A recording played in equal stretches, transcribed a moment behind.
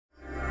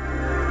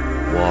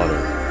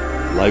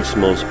life's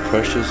most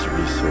precious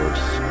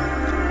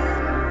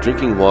resource.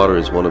 Drinking water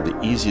is one of the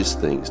easiest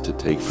things to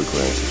take for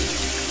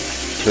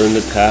granted. Turn the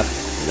tap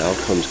and out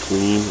comes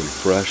clean and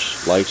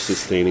fresh,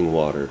 life-sustaining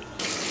water.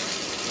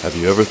 Have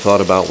you ever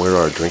thought about where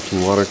our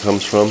drinking water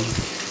comes from?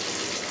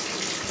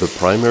 The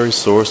primary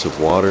source of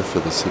water for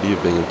the city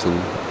of Binghamton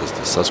is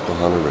the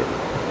Susquehanna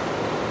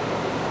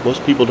River.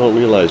 Most people don't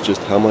realize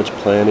just how much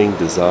planning,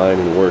 design,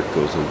 and work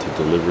goes into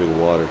delivering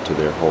water to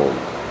their home.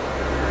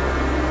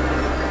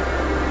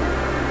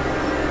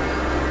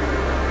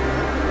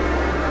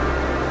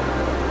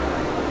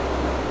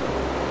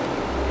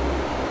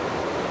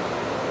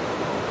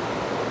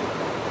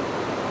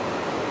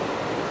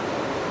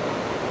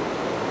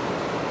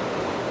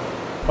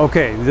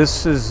 Okay,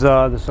 this is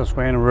the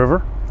Susquehanna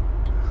River.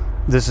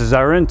 This is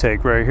our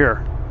intake right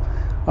here.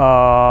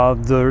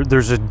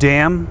 There's a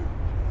dam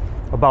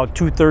about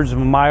 2/3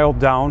 of a mile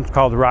down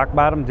called the Rock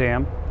Bottom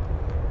Dam.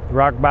 The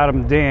Rock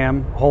Bottom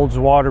Dam holds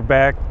water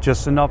back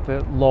just enough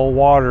at low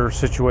water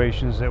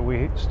situations that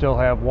we still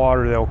have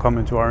water that will come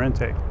into our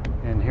intake.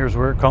 And here's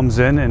where it comes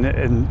in,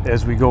 and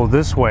as we go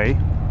this way,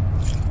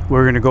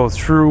 we're going to go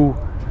through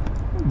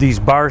these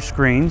bar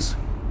screens.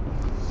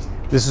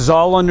 This is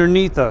all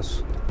underneath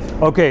us.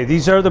 Okay,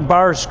 these are the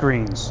bar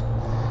screens.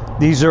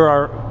 These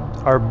are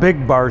our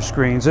big bar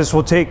screens. This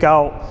will take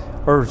out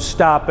or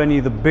stop any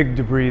of the big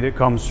debris that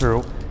comes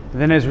through.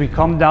 And then as we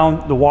come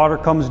down, the water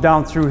comes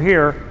down through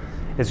here.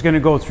 It's going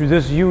to go through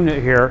this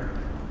unit here,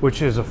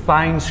 which is a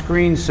fine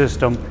screen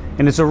system,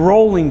 and it's a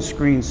rolling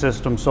screen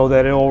system so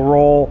that it'll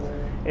roll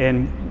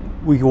and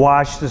we can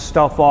wash this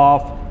stuff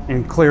off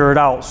and clear it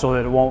out so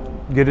that it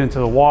won't get into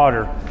the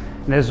water.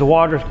 And as the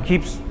water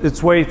keeps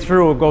its way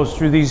through, it goes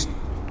through these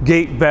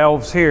gate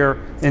valves here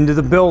into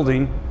the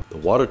building. The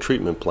water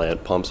treatment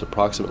plant pumps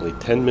approximately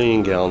 10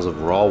 million gallons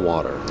of raw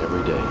water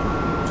every day.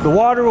 The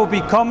water will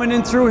be coming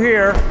in through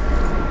here,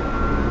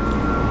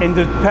 and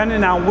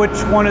depending on which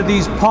one of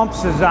these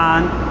pumps is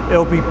on,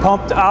 it'll be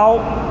pumped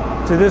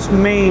out to this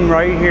main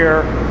right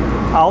here,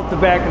 out the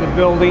back of the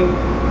building,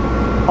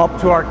 up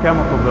to our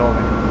chemical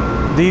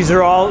building. These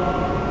are all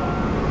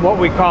what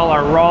we call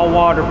our raw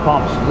water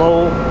pumps,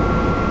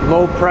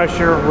 low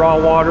pressure raw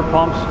water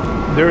pumps.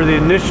 They're the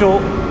initial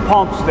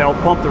pumps that'll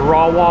pump the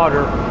raw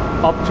water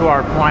up to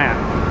our plant.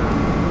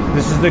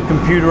 This is the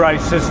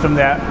computerized system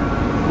that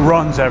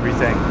runs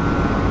everything,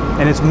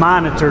 and it's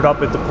monitored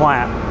up at the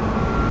plant.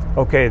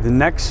 Okay, the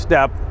next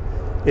step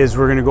is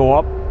we're going to go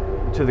up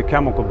to the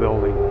chemical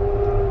building,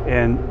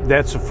 and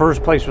that's the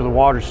first place where the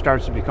water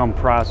starts to become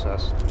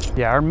processed.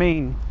 Yeah, our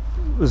main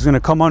is going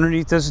to come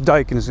underneath this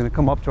dike and it's going to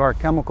come up to our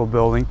chemical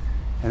building,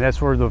 and that's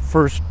where the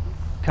first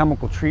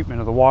chemical treatment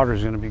of the water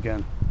is going to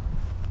begin.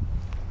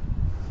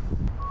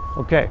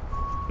 Okay,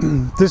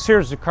 this here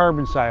is the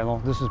carbon silo.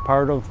 This is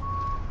part of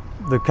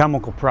the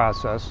chemical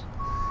process.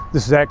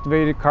 This is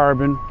activated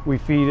carbon. We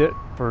feed it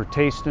for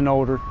taste and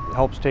odor. It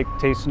helps take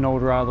taste and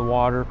odor out of the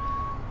water,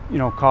 you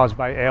know, caused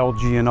by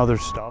algae and other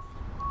stuff.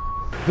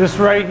 This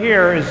right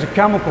here is the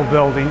chemical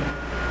building.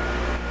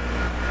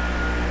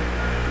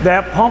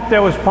 That pump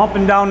that was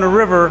pumping down the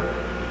river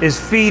is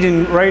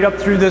feeding right up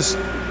through this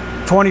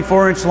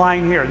 24-inch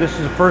line here. This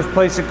is the first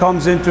place it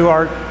comes into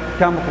our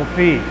chemical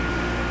feed.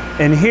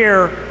 And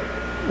here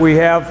we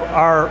have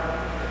our,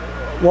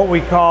 what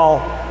we call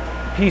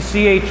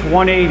PCH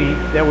 180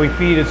 that we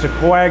feed. It's a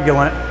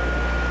coagulant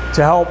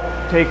to help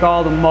take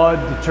all the mud,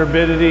 the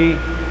turbidity,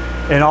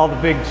 and all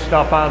the big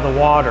stuff out of the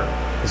water.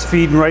 It's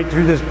feeding right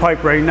through this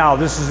pipe right now.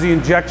 This is the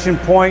injection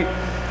point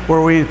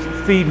where we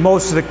feed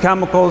most of the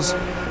chemicals.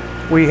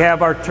 We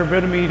have our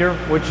turbidimeter,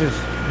 which is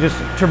just,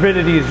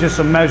 turbidity is just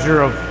a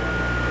measure of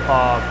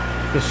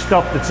the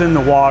stuff that's in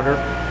the water.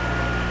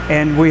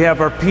 And we have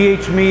our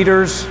pH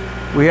meters.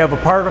 We have a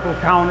particle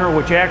counter,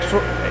 which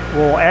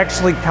will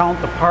actually count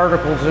the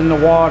particles in the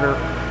water.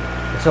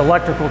 It's an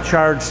electrical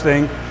charge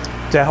thing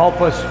to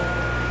help us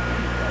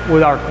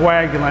with our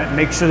coagulant,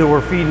 make sure that we're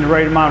feeding the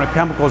right amount of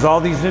chemicals.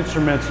 All these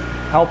instruments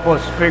help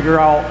us figure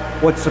out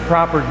what's the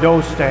proper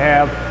dose to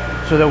have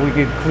so that we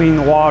can clean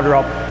the water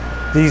up.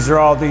 These are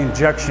all the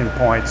injection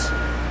points.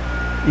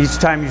 Each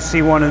time you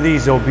see one of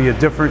these, there'll be a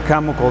different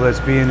chemical that's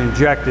being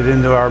injected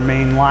into our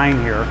main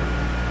line here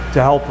to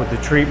help with the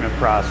treatment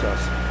process.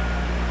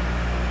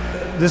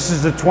 This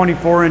is the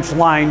 24-inch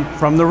line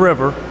from the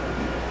river.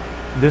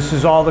 This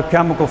is all the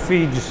chemical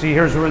feed. You see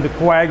here's where the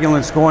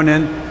coagulant's going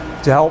in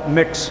to help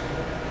mix.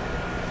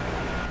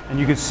 And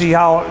you can see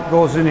how it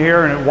goes in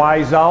here and it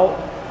Y's out.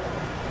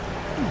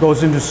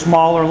 Goes into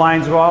smaller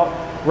lines go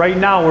out. Right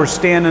now we're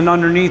standing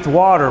underneath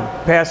water.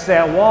 Past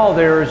that wall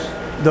there is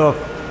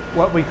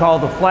what we call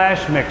the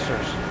flash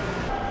mixers.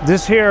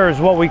 This here is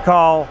what we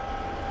call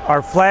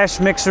our flash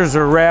mixers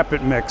or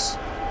rapid mix.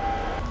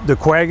 The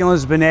coagulant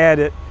has been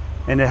added,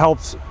 and it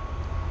helps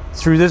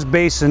through this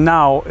basin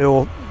now. It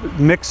will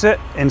mix it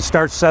and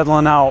start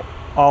settling out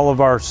all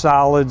of our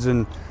solids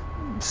and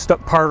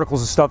particles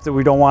and stuff that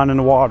we don't want in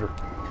the water.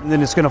 And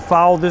then it's going to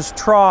follow this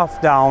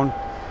trough down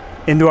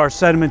into our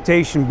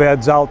sedimentation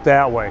beds out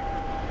that way.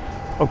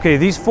 Okay,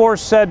 these 4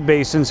 sed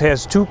basins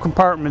has 2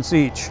 compartments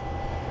each.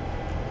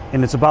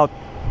 and it's about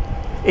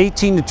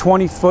 18 to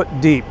 20 foot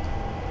deep.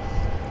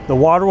 The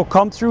water will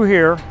come through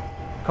here,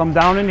 come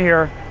down in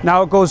here.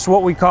 Now it goes to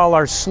what we call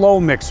our slow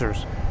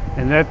mixers.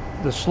 And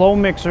the slow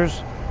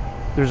mixers,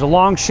 there's a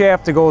long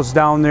shaft that goes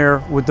down there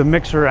with the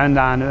mixer end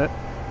on it.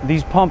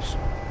 These pumps,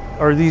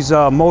 or these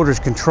motors,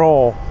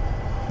 control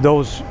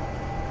those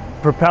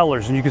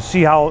propellers, and you can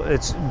see how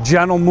it's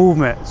gentle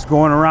movement. It's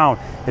going around.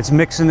 It's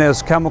mixing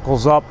those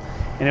chemicals up,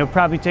 and it'll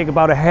probably take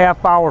about a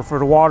half hour for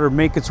the water to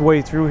make its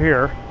way through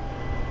here.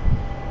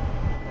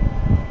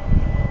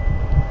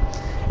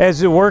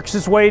 As it works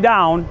its way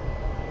down,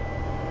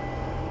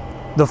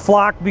 the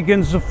flock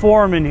begins to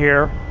form in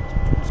here.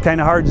 It's kind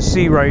of hard to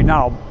see right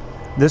now.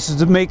 This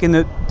is making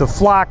it, the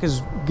flock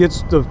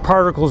gets the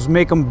particles,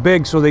 make them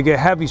big so they get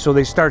heavy, so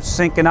they start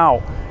sinking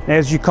out. And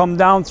as you come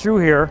down through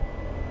here,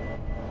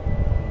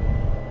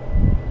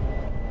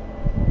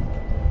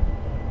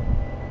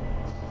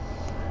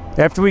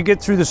 after we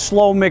get through the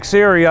slow mix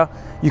area,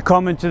 you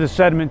come into the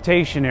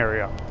sedimentation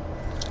area.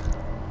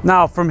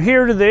 Now from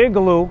here to the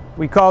igloo,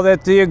 we call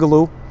that the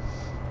igloo,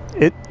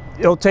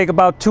 it'll take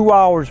about 2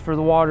 hours for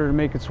the water to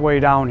make its way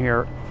down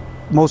here.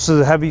 Most of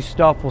the heavy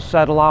stuff will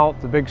settle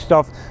out. The big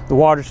stuff, the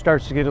water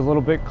starts to get a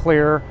little bit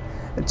clearer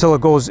until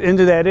it goes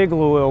into that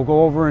igloo. It'll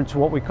go over into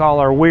what we call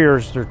our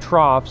weirs, they're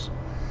troughs,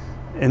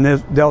 and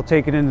they'll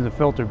take it into the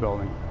filter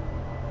building.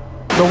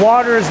 The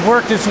water has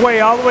worked its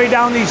way all the way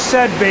down these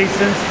sed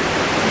basins,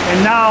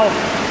 and now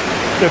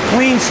the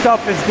clean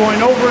stuff is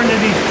going over into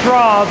these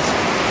troughs,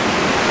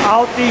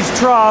 out these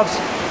troughs,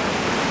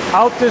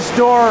 out this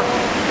door,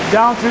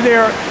 down through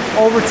there,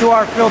 over to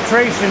our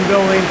filtration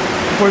building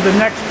for the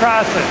next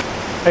process.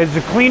 As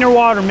the cleaner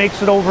water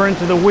makes it over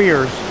into the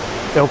weirs,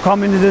 they'll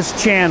come into this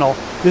channel.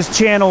 This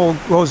channel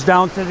goes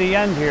down to the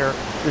end here.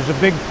 There's a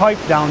big pipe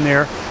down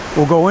there.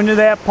 We'll go into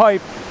that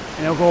pipe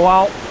and it'll go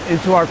out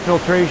into our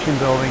filtration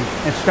building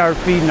and start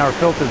feeding our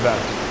filter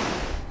beds.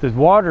 The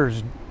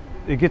water's,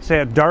 it gets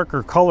that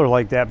darker color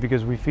like that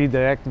because we feed the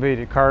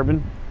activated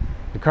carbon.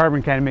 The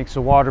carbon kind of makes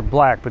the water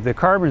black, but the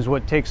carbon is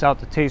what takes out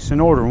the taste and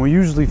odor. And we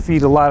usually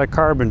feed a lot of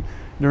carbon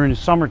during the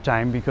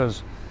summertime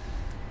because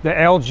the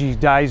algae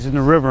dies in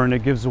the river and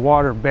it gives the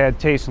water a bad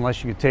taste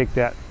unless you could take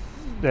that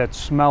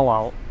smell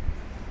out,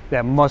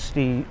 that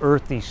musty,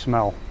 earthy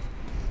smell.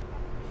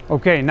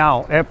 Okay,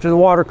 now after the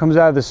water comes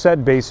out of the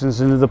sed basins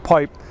into the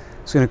pipe,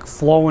 it's going to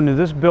flow into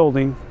this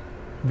building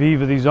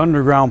via these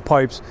underground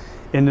pipes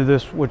into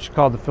this, which is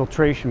called the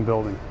filtration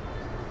building.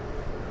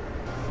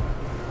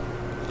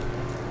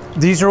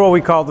 These are what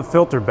we call the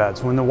filter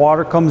beds. When the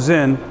water comes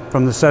in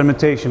from the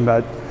sedimentation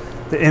bed,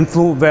 the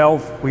influent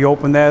valve, we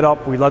open that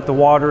up, we let the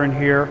water in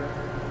here.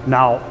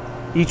 Now,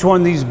 each one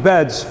of these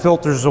beds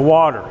filters the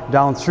water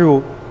down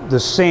through the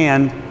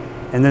sand,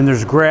 and then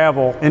there's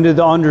gravel into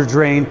the under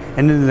drain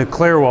and into the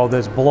clear well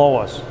that's below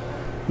us.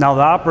 Now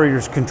the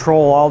operators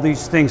control all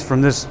these things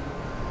from this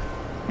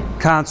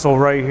console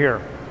right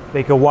here.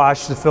 They can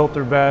wash the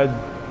filter bed,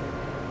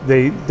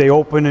 they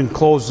open and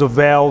close the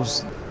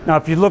valves. Now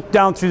if you look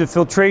down through the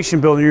filtration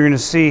building, you're going to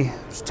see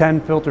there's 10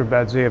 filter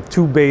beds. They have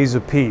 2 bays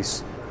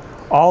apiece.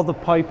 All the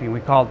piping, we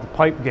call it the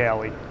pipe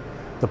galley.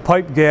 The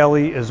pipe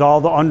galley is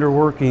all the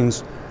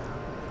underworkings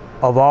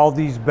of all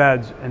these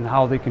beds and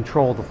how they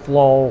control the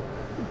flow,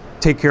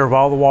 take care of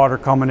all the water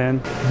coming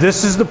in.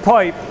 This is the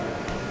pipe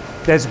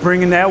that's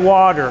bringing that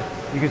water,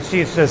 you can see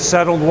it says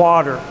settled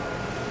water,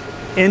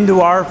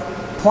 into our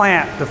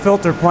plant, the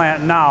filter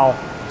plant now,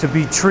 to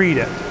be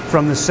treated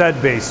from the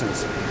sed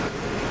basins.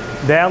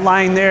 That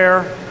line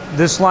there,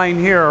 this line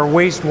here are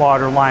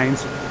wastewater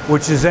lines,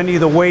 which is any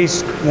of the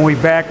waste when we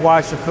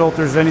backwash the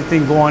filters,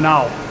 anything going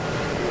out.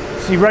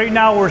 See, right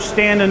now we're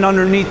standing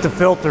underneath the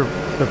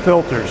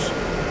filters.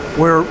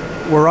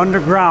 We're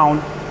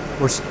underground.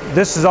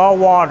 This is all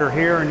water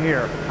here and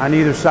here on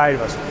either side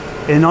of us.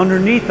 And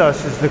underneath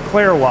us is the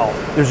clear well.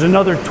 There's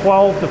another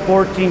 12 to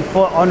 14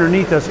 foot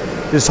underneath us.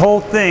 This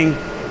whole thing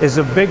is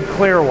a big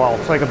clear well.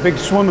 It's like a big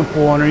swimming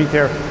pool underneath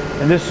there.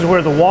 And this is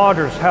where the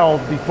water's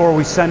held before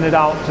we send it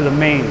out to the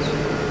mains.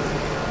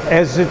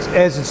 As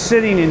it's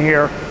sitting in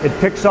here, it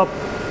picks up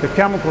the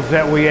chemicals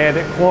that we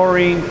added,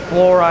 chlorine,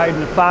 fluoride,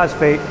 and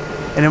phosphate,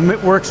 and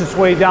it works its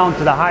way down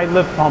to the high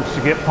lift pumps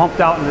to get pumped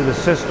out into the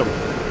system.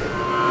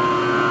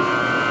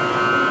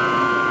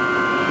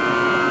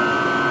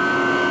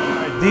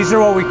 These are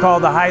what we call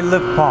the high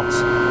lift pumps.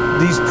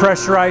 These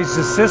pressurize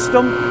the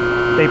system.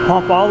 They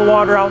pump all the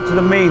water out to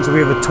the mains. We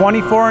have a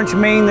 24-inch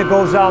main that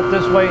goes out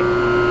this way,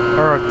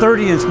 or a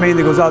 30-inch main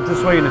that goes out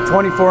this way, and a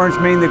 24-inch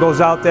main that goes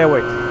out that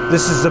way.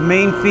 This is the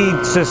main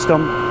feed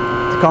system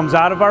that comes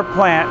out of our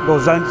plant,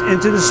 goes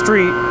into the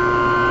street.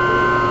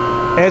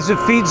 As it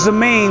feeds the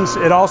mains,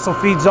 it also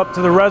feeds up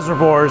to the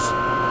reservoirs,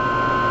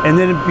 and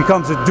then it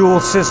becomes a dual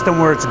system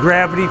where it's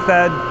gravity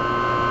fed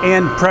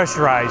and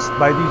pressurized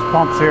by these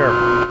pumps here.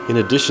 In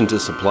addition to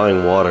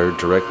supplying water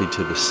directly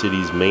to the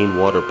city's main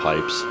water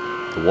pipes,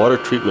 the water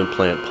treatment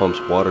plant pumps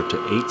water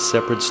to 8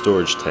 separate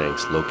storage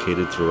tanks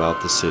located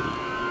throughout the city.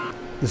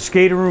 The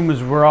SCADA room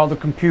is where all the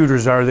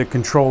computers are that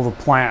control the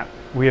plant.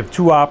 We have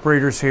 2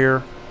 operators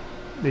here.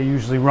 They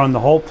usually run the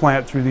whole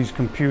plant through these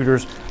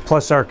computers,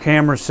 plus our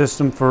camera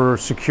system for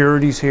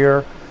securities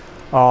here.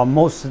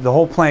 Most of the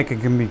whole plant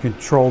can be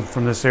controlled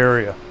from this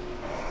area.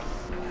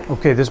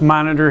 Okay, this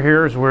monitor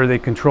here is where they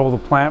control the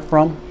plant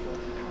from.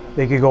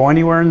 They could go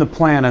anywhere in the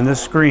plant on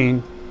this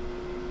screen.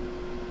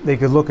 They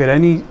could look at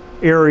any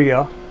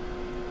area.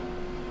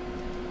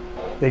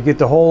 They get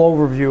the whole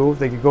overview.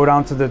 They could go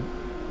down to the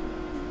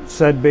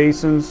said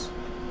basins.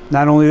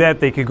 Not only that,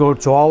 they could go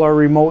to all our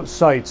remote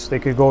sites. They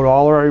could go to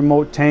all our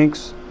remote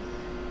tanks,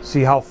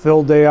 see how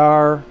filled they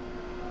are,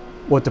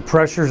 what the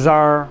pressures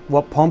are,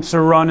 what pumps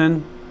are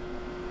running,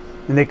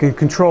 and they can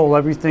control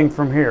everything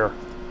from here.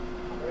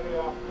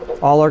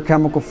 All our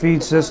chemical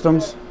feed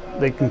systems,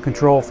 they can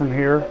control from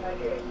here.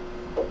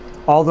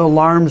 All the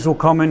alarms will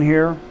come in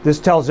here. This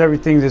tells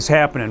everything that's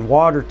happening.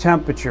 Water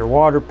temperature,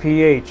 water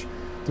pH,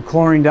 the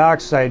chlorine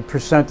dioxide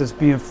percent that's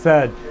being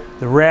fed,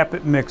 the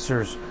rapid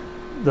mixers,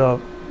 the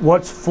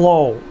what's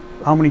flow,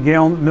 how many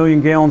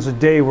million gallons a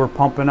day we're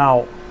pumping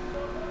out.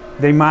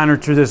 They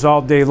monitor this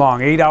all day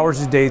long, 8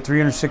 hours a day,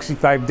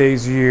 365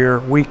 days a year,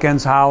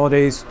 weekends,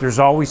 holidays. There's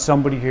always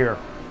somebody here.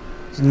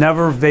 It's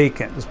never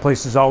vacant. This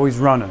place is always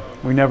running.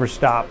 We never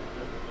stop.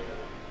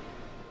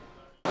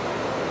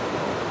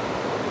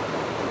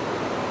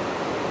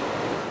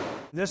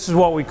 This is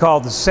what we call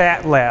the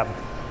SAT lab,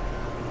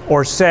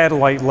 or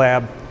satellite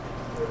lab.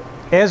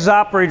 As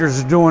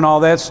operators are doing all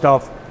that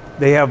stuff,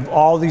 they have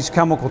all these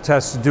chemical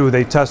tests to do.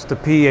 They test the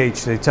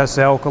pH, they test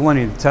the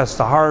alkalinity, they test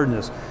the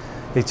hardness,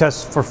 they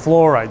test for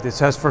fluoride, they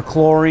test for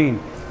chlorine.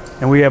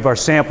 And we have our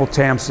sample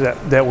tanks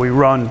that we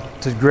run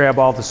to grab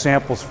all the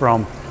samples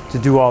from to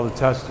do all the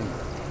testing.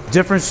 The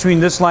difference between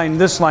this line and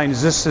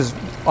this is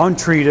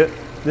untreated,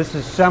 this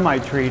is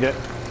semi-treated,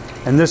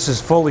 and this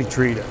is fully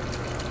treated.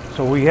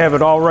 So we have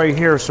it all right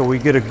here, so we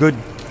get a good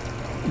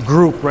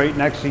group right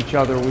next to each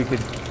other. We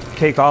could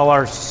take all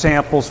our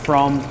samples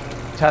from,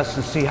 test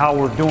and see how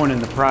we're doing in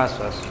the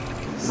process.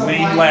 The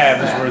main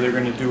lab is where they're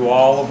going to do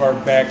all of our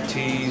back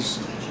tees,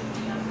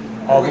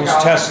 all those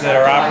tests that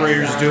our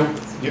operators do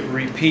get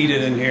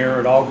repeated in here.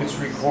 It all gets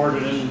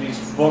recorded in these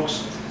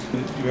books.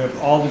 You have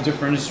all the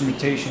different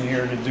instrumentation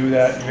here to do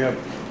that. You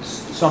have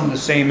some of the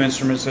same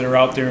instruments that are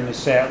out there in the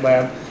SAT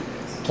lab.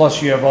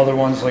 Plus you have other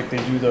ones like they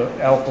do the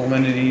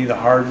alkalinity, the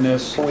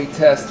hardness. We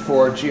test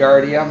for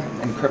Giardia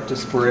and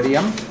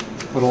Cryptosporidium,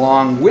 but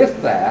along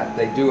with that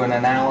they do an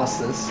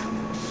analysis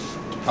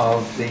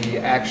of the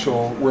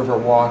actual river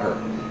water.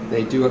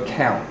 They do a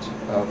count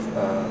of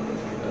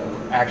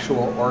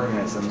actual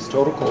organisms,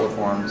 total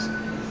coliforms,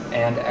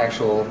 and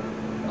actual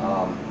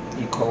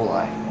E.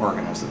 coli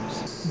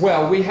organisms.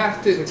 Well, we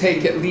have to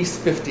take at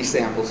least 50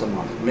 samples a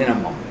month,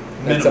 minimum.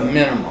 That's a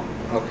minimum,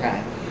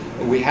 okay?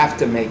 We have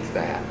to make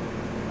that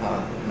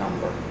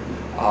number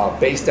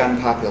based on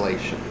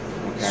population.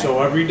 Okay?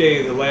 So every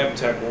day the lab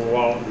tech will go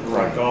out and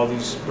collect all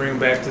these, bring them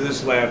back to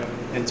this lab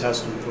and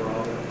test them for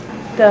all that.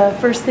 The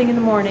first thing in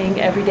the morning,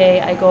 every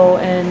day, I go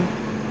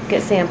and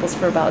get samples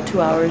for about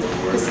 2 hours.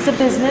 This is a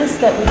business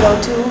that we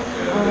go to,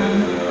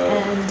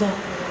 and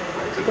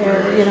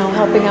they're,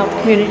 helping out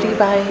the community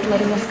by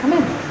letting us come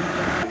in.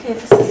 Okay,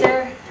 this is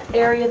our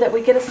area that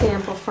we get a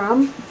sample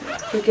from.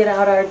 We get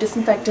out our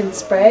disinfectant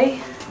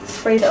spray,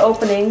 spray the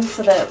opening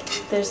so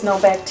that there's no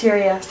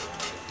bacteria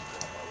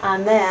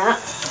on that,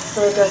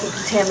 so it doesn't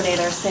contaminate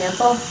our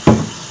sample.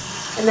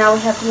 And now we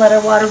have to let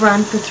our water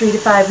run for 3 to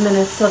 5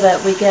 minutes so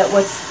that we get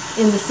what's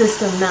in the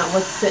system, not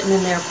what's sitting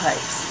in their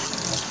pipes.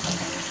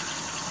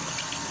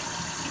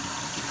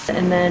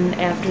 And then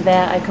after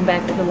that, I come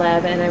back to the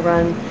lab and I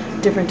run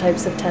different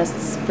types of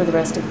tests for the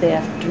rest of the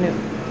afternoon.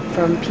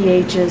 From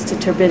pHs to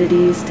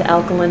turbidities to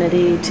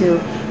alkalinity to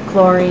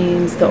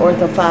chlorines, the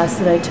orthophos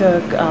that I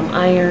took,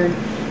 iron,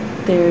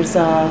 there's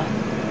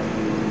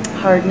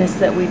hardness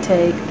that we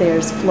take,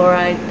 there's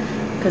fluoride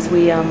because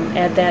we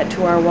add that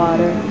to our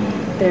water.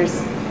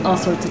 There's all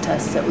sorts of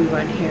tests that we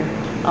run here.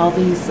 All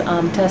these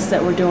tests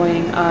that we're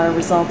doing are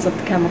results of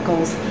the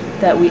chemicals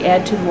that we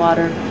add to the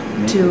water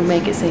to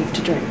make it safe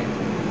to drink.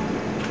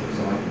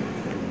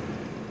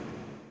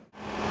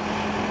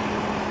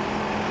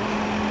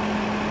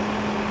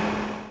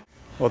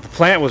 Well, the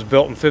plant was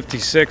built in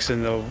 '56,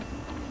 and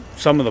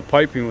some of the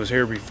piping was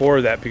here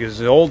before that because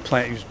the old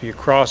plant used to be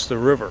across the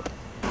river.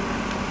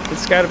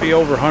 It's got to be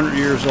over 100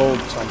 years old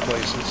in some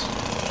places.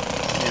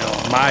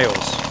 Miles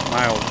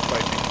of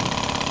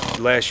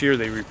piping. Last year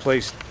they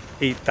replaced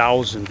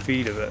 8,000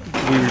 feet of it.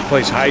 We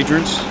replace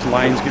hydrants,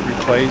 lines get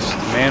replaced,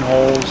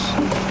 manholes,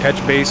 catch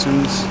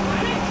basins,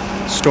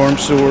 storm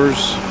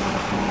sewers,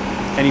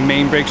 any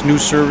main breaks, new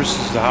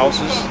services to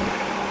houses.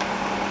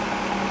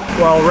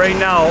 Well, right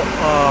now,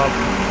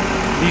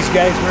 these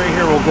guys right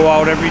here will go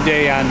out every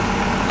day on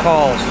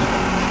calls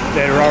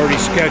that are already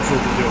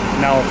scheduled to do.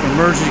 Now, if an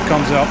emergency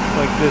comes up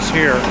like this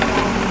here,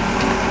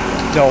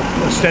 they'll,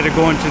 instead of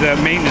going to that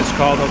maintenance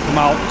call, they'll come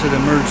out to the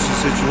emergency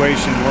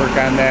situation and work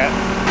on that.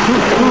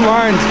 Two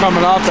lines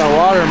coming off that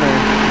water main,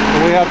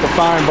 and we have to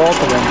find both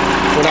of them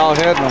without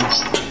hitting them.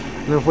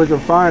 And if we can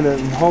find it,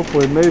 and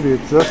hopefully maybe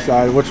it's this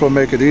side, which will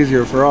make it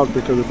easier for us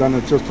because then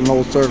it's just an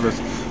old service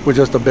we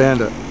just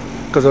abandoned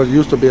it. Because there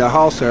used to be a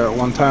house there at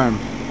one time.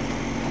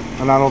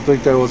 And I don't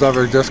think that it was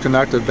ever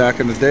disconnected back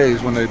in the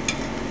days when they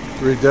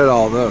redid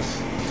all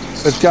this.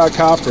 It's got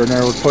copper in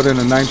there. It was put in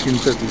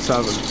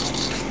 1957.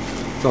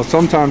 So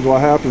sometimes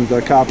what happens,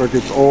 that copper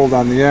gets old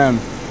on the end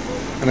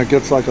and it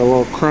gets like a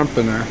little crimp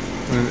in there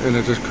and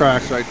it just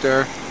cracks right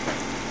there.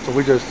 So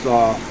we just,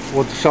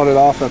 we'll shut it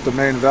off at the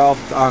main valve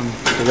on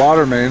the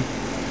water main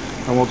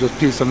and we'll just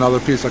piece another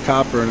piece of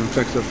copper in and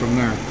fix it from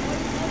there.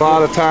 A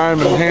lot of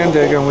time and hand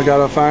digging, we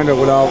gotta find it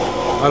without,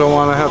 I don't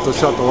wanna have to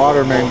shut the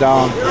water main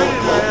down.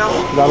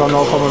 I don't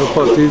know if I'm gonna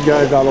put these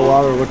guys out of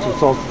water, which is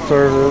social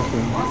service.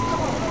 And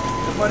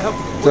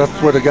that's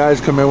where the guys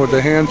come in with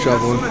the hand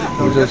shoveling.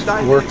 We just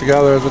work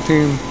together as a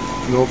team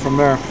and go from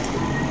there.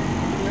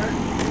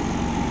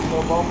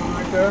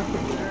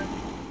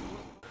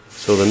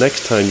 So the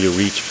next time you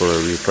reach for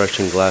a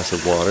refreshing glass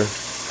of water,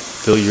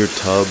 fill your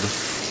tub,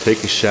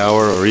 take a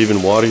shower, or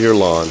even water your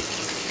lawn,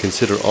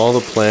 consider all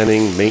the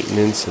planning,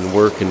 maintenance, and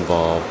work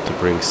involved to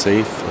bring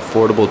safe,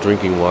 affordable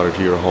drinking water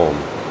to your home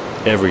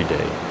every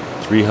day,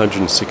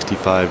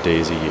 365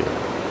 days a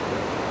year.